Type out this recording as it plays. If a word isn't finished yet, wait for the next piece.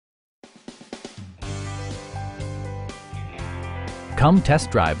Come test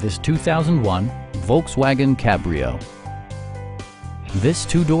drive this 2001 Volkswagen Cabrio. This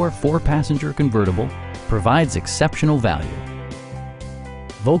two-door, four-passenger convertible provides exceptional value.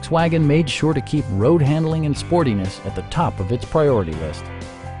 Volkswagen made sure to keep road handling and sportiness at the top of its priority list.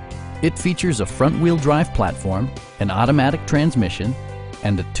 It features a front-wheel drive platform, an automatic transmission,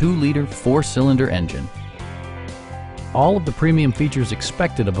 and a 2-liter four-cylinder engine. All of the premium features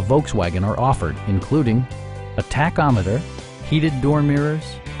expected of a Volkswagen are offered, including a tachometer, heated door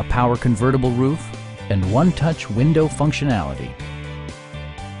mirrors, a power convertible roof, and one-touch window functionality.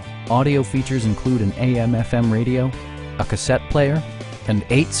 Audio features include an AM/FM radio, a cassette player, and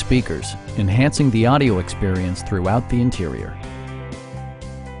 8 speakers, enhancing the audio experience throughout the interior.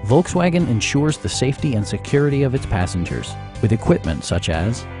 Volkswagen ensures the safety and security of its passengers with equipment such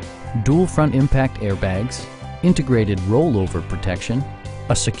as dual front impact airbags, integrated rollover protection,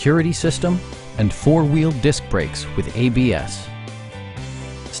 a security system, and 4-wheel disc brakes with ABS.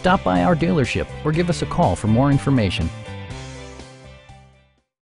 Stop by our dealership or give us a call for more information.